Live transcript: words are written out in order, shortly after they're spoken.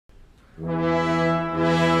Alright,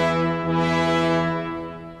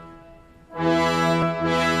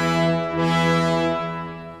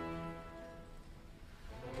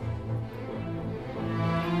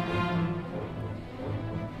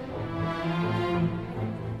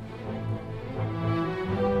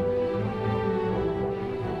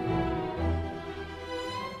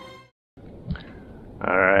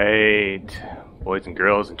 boys and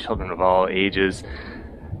girls and children of all ages,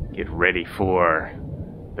 get ready for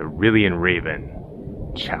the Rhylian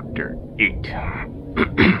Raven, Chapter 8.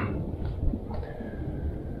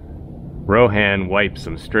 Rohan wiped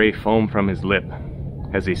some stray foam from his lip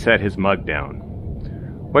as he set his mug down.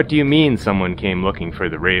 What do you mean someone came looking for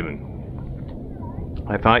the Raven?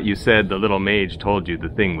 I thought you said the little mage told you the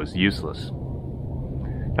thing was useless.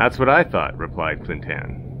 That's what I thought, replied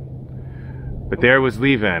Klinttan. But there was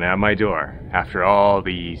Levan at my door, after all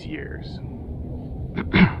these years.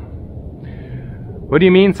 What do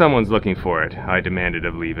you mean someone's looking for it? I demanded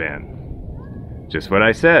of Levan. Just what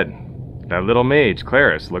I said. That little mage,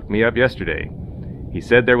 Claris, looked me up yesterday. He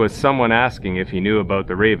said there was someone asking if he knew about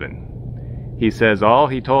the Raven. He says all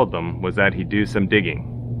he told them was that he'd do some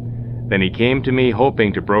digging. Then he came to me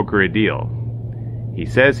hoping to broker a deal. He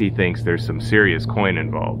says he thinks there's some serious coin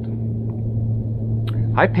involved.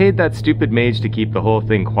 I paid that stupid mage to keep the whole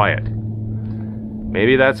thing quiet.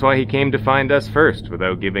 Maybe that's why he came to find us first,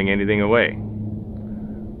 without giving anything away.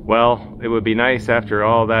 Well, it would be nice after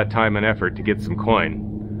all that time and effort to get some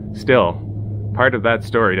coin. Still, part of that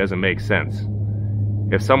story doesn't make sense.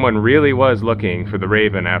 If someone really was looking for the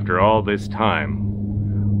Raven after all this time,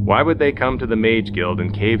 why would they come to the Mage Guild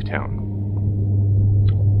in Cave Town?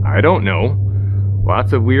 I don't know.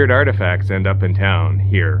 Lots of weird artifacts end up in town,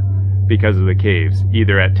 here, because of the caves,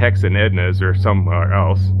 either at Tex and Edna's or somewhere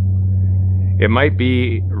else. It might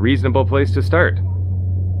be a reasonable place to start.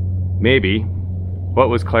 Maybe. What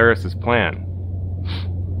was Claris's plan?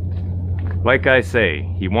 Like I say,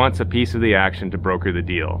 he wants a piece of the action to broker the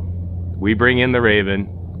deal. We bring in the Raven,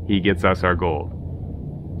 he gets us our gold.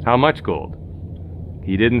 How much gold?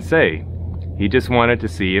 He didn't say. He just wanted to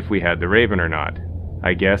see if we had the Raven or not.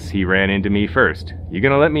 I guess he ran into me first. You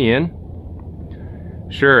gonna let me in?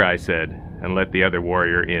 Sure, I said, and let the other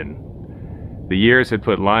warrior in. The years had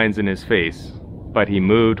put lines in his face, but he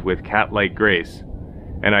moved with cat-like grace,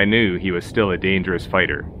 and I knew he was still a dangerous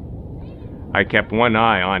fighter. I kept one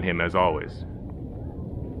eye on him as always.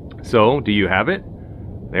 So, do you have it?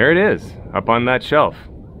 There it is, up on that shelf.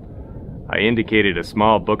 I indicated a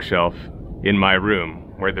small bookshelf in my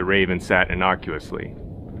room where the Raven sat innocuously.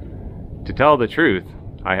 To tell the truth,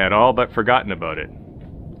 I had all but forgotten about it.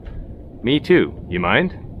 Me too, you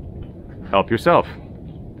mind? Help yourself.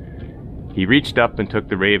 He reached up and took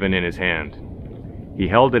the Raven in his hand. He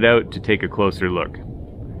held it out to take a closer look.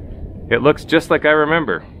 It looks just like I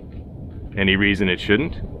remember. Any reason it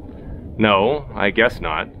shouldn't? No, I guess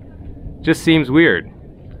not. Just seems weird.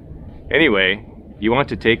 Anyway, you want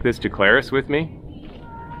to take this to Claris with me?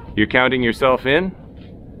 You're counting yourself in?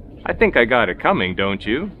 I think I got it coming, don't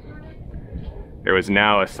you? There was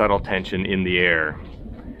now a subtle tension in the air.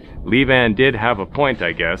 Levan did have a point,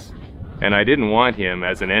 I guess, and I didn't want him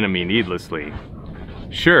as an enemy needlessly.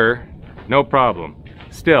 Sure, no problem.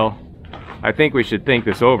 Still, I think we should think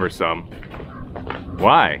this over some.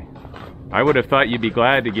 Why? I would have thought you'd be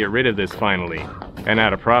glad to get rid of this finally, and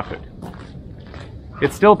at a profit.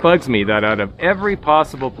 It still bugs me that out of every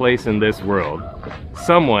possible place in this world,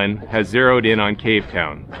 someone has zeroed in on Cave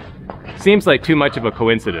Town. Seems like too much of a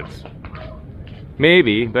coincidence.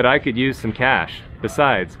 Maybe, but I could use some cash.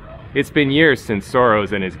 Besides, it's been years since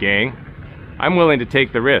Soros and his gang. I'm willing to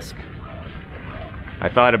take the risk. I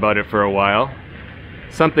thought about it for a while.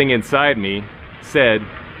 Something inside me said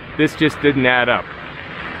this just didn't add up.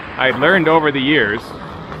 I'd learned over the years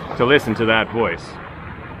to listen to that voice.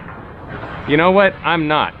 You know what? I'm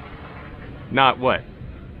not. Not what?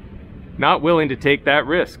 Not willing to take that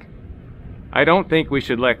risk. I don't think we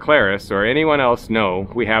should let Claris or anyone else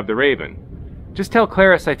know we have the Raven. Just tell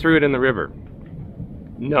Claris I threw it in the river.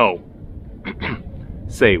 No.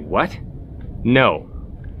 Say what? No.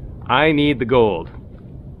 I need the gold.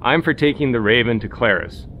 I'm for taking the Raven to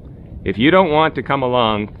Claris. If you don't want to come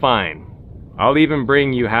along, fine. I'll even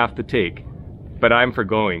bring you half the take. But I'm for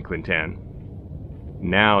going, Klinttan.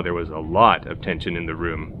 Now there was a lot of tension in the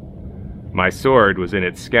room. My sword was in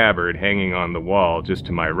its scabbard hanging on the wall just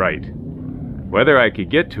to my right. Whether I could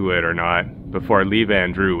get to it or not before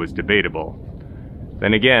Levan drew was debatable.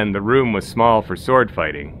 Then again, the room was small for sword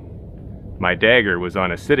fighting. My dagger was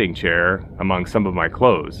on a sitting chair among some of my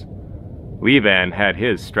clothes. Levan had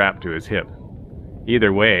his strapped to his hip.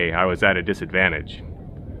 Either way, I was at a disadvantage.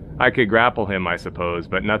 I could grapple him, I suppose,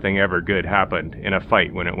 but nothing ever good happened in a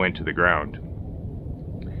fight when it went to the ground.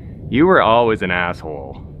 You were always an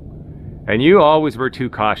asshole. And you always were too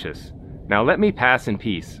cautious. Now let me pass in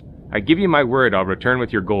peace. I give you my word I'll return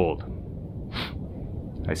with your gold.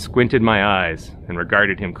 I squinted my eyes and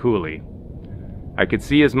regarded him coolly. I could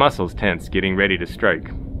see his muscles tense, getting ready to strike.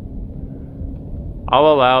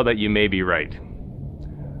 I'll allow that you may be right.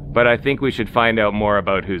 But I think we should find out more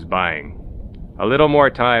about who's buying. A little more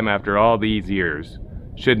time after all these years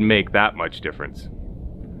shouldn't make that much difference.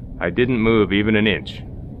 I didn't move even an inch,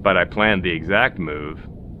 but I planned the exact move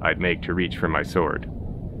I'd make to reach for my sword.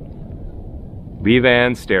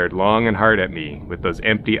 Levan stared long and hard at me with those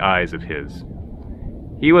empty eyes of his.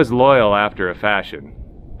 He was loyal after a fashion,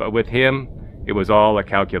 but with him, it was all a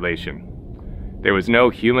calculation. There was no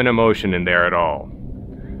human emotion in there at all.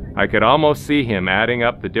 I could almost see him adding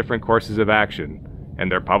up the different courses of action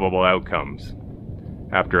and their probable outcomes.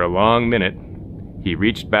 After a long minute, he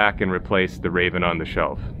reached back and replaced the raven on the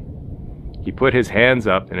shelf. He put his hands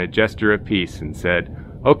up in a gesture of peace and said,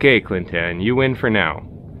 "Okay, Klinttan, you win for now.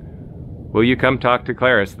 Will you come talk to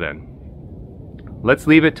Claris then? Let's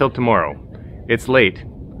leave it till tomorrow. It's late.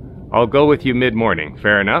 I'll go with you mid-morning.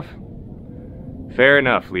 Fair enough?" "Fair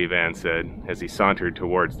enough," Levan said as he sauntered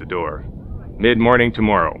towards the door. "Mid-morning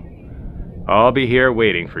tomorrow. I'll be here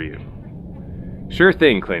waiting for you." "Sure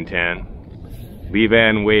thing, Klinttan."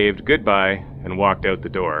 Levan waved goodbye and walked out the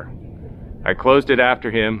door. I closed it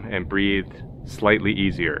after him and breathed slightly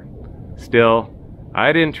easier. Still,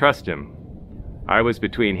 I didn't trust him. I was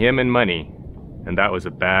between him and money, and that was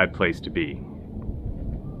a bad place to be.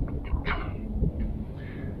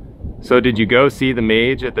 "So did you go see the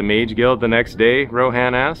mage at the Mage Guild the next day?"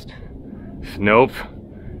 Rohan asked. "Nope.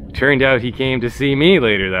 Turned out he came to see me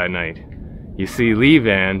later that night. You see,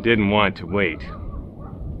 Levan didn't want to wait."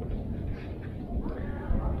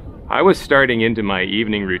 I was starting into my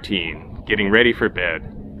evening routine, getting ready for bed,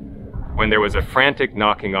 when there was a frantic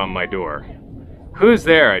knocking on my door. "Who's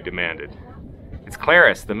there?" I demanded. "It's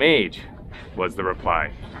Claris, the mage," was the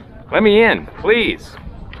reply. "Let me in, please."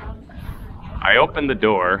 I opened the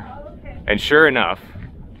door, and sure enough,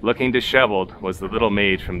 looking disheveled, was the little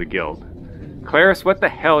mage from the guild. "Claris, what the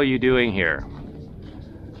hell are you doing here?"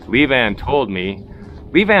 Levan told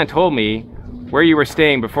me where you were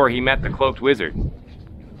staying before he met the cloaked wizard."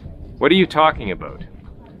 "What are you talking about?"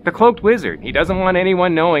 "The cloaked wizard. He doesn't want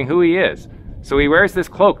anyone knowing who he is, so he wears this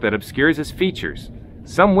cloak that obscures his features.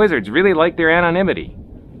 Some wizards really like their anonymity.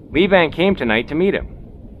 Levan came tonight to meet him."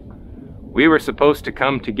 "We were supposed to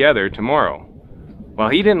come together tomorrow." "Well,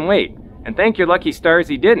 he didn't wait, and thank your lucky stars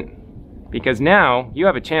he didn't, because now you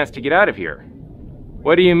have a chance to get out of here."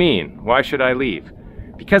 "What do you mean? Why should I leave?"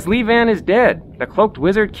 "Because Levan is dead. The cloaked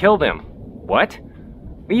wizard killed him." "What?"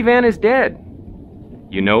 "Levan is dead."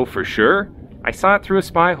 "You know for sure?" "I saw it through a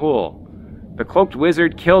spy hole. The cloaked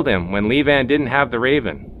wizard killed him when Levan didn't have the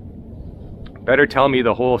raven." "Better tell me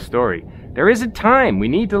the whole story." "There isn't time. We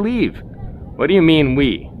need to leave." "What do you mean,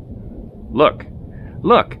 we?" Look,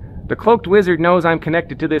 the cloaked wizard knows I'm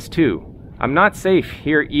connected to this too. I'm not safe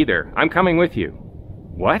here either. I'm coming with you."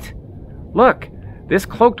 "What?" "Look, this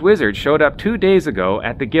cloaked wizard showed up 2 days ago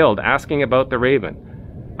at the guild asking about the raven.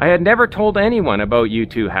 I had never told anyone about you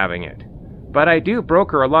two having it. But I do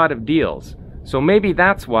broker a lot of deals, so maybe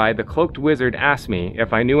that's why the cloaked wizard asked me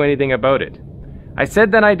if I knew anything about it. I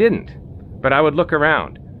said that I didn't, but I would look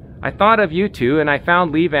around. I thought of you two and I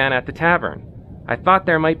found Levan at the tavern. I thought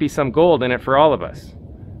there might be some gold in it for all of us.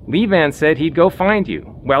 Levan said he'd go find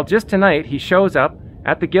you. Well, just tonight he shows up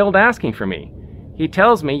at the guild asking for me. He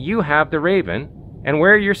tells me you have the raven and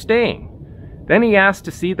where you're staying. Then he asks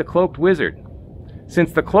to see the cloaked wizard.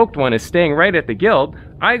 Since the cloaked one is staying right at the guild,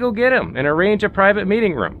 I go get him and arrange a private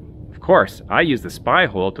meeting room. Of course, I use the spy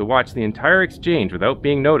hole to watch the entire exchange without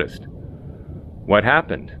being noticed." "What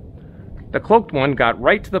happened?" "The cloaked one got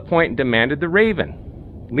right to the point and demanded the raven.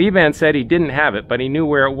 Levan said he didn't have it, but he knew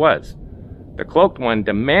where it was. The cloaked one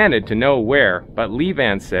demanded to know where, but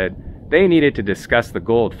Levan said they needed to discuss the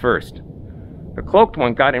gold first. The cloaked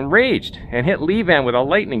one got enraged and hit Levan with a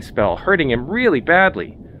lightning spell, hurting him really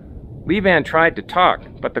badly. Levan tried to talk,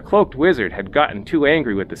 but the cloaked wizard had gotten too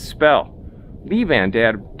angry with the spell. Levan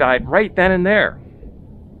died right then and there."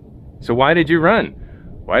 "So why did you run?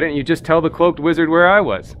 Why didn't you just tell the cloaked wizard where I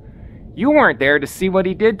was?" "You weren't there to see what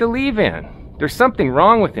he did to Levan. There's something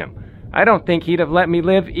wrong with him. I don't think he'd have let me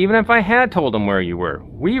live even if I had told him where you were.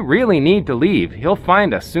 We really need to leave. He'll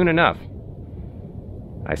find us soon enough."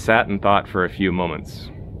 I sat and thought for a few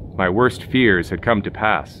moments. My worst fears had come to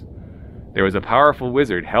pass. There was a powerful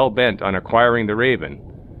wizard hell-bent on acquiring the raven,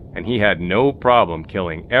 and he had no problem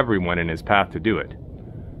killing everyone in his path to do it.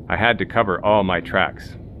 I had to cover all my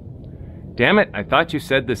tracks. "Damn it, I thought you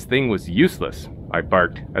said this thing was useless," I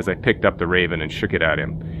barked as I picked up the Raven and shook it at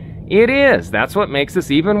him. "It is! That's what makes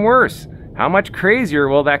this even worse. How much crazier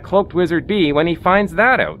will that cloaked wizard be when he finds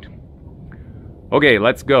that out?" "Okay,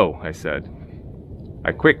 let's go," I said.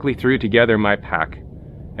 I quickly threw together my pack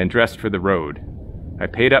and dressed for the road. I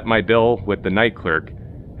paid up my bill with the night clerk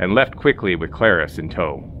and left quickly with Clarice in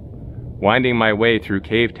tow. Winding my way through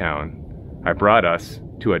Cave Town, I brought us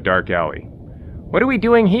to a dark alley. "What are we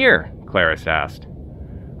doing here?" Clarice asked.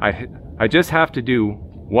 I just have to do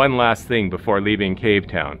one last thing before leaving Cave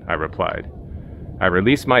Town," I replied. I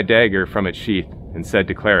released my dagger from its sheath and said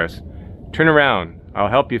to Clarice, "Turn around, I'll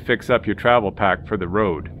help you fix up your travel pack for the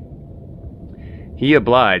road." He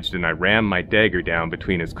obliged, and I rammed my dagger down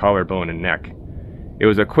between his collarbone and neck. It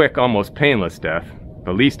was a quick, almost painless death,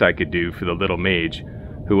 the least I could do for the little mage,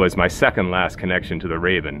 who was my second last connection to the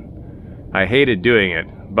Raven. I hated doing it,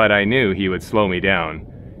 but I knew he would slow me down,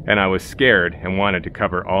 and I was scared and wanted to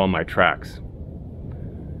cover all my tracks.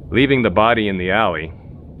 Leaving the body in the alley,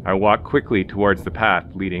 I walked quickly towards the path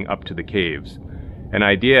leading up to the caves. An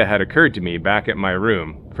idea had occurred to me back at my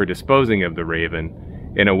room for disposing of the Raven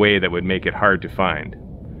in a way that would make it hard to find.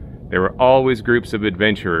 There were always groups of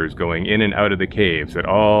adventurers going in and out of the caves at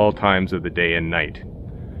all times of the day and night.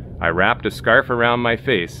 I wrapped a scarf around my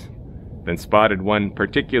face, then spotted one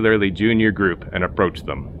particularly junior group and approached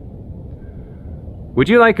them. "Would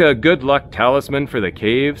you like a good luck talisman for the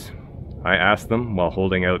caves?" I asked them while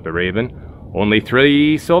holding out the Raven. "Only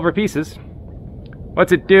 3 silver pieces."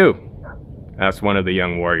 "What's it do?" asked one of the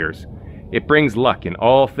young warriors. "It brings luck in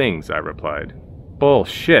all things," I replied.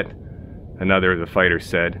 "Bullshit," another of the fighters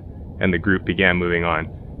said, and the group began moving on.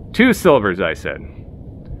 2 silvers, I said.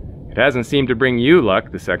 "It hasn't seemed to bring you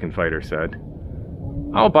luck," the second fighter said.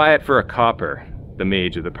 "I'll buy it for a copper," the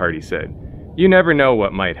mage of the party said. "You never know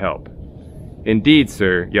what might help." "Indeed,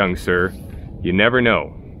 sir, young sir, you never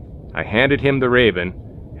know." I handed him the Raven,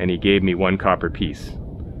 and he gave me 1 copper piece.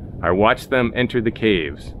 I watched them enter the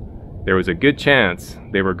caves. There was a good chance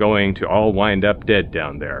they were going to all wind up dead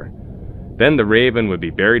down there. Then the Raven would be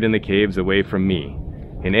buried in the caves away from me.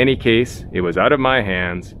 In any case, it was out of my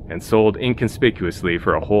hands and sold inconspicuously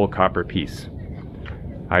for a whole copper piece.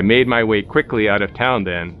 I made my way quickly out of town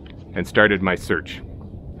then and started my search.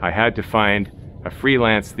 I had to find a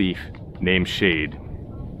freelance thief named Shade.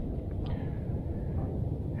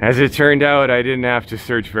 As it turned out, I didn't have to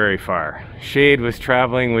search very far. Shade was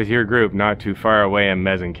traveling with your group not too far away in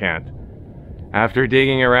Mezenkant. After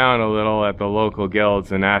digging around a little at the local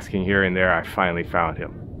guilds and asking here and there, I finally found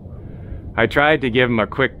him. I tried to give him a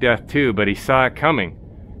quick death too, but he saw it coming,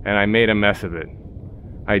 and I made a mess of it.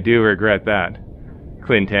 I do regret that,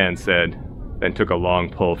 Klinttan said, then took a long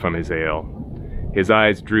pull from his ale. His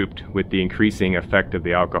eyes drooped with the increasing effect of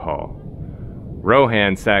the alcohol.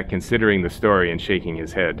 Rohan sat considering the story and shaking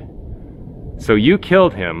his head. "So you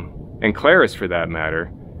killed him, and Clarice for that matter,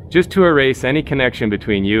 just to erase any connection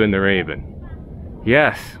between you and the Raven?"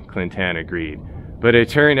 "Yes," Klinttan agreed, "but it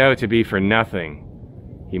turned out to be for nothing."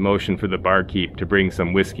 He motioned for the barkeep to bring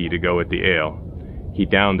some whiskey to go with the ale. He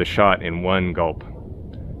downed the shot in 1 gulp.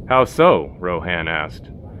 "How so?" Rohan asked.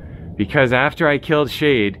 "Because after I killed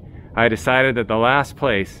Shade, I decided that the last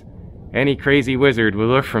place any crazy wizard would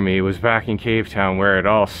look for me was back in Cave Town where it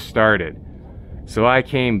all started. So I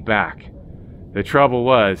came back. The trouble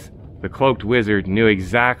was, the cloaked wizard knew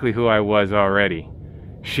exactly who I was already.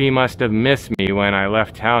 She must have missed me when I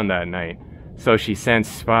left town that night, so she sent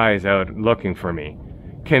spies out looking for me.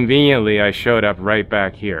 Conveniently, I showed up right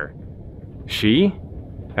back here." "She?"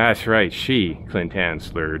 "That's right, she," Klinttan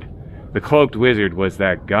slurred. "The cloaked wizard was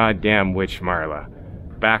that goddamn witch Marla,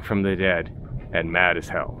 back from the dead, and mad as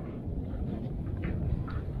hell."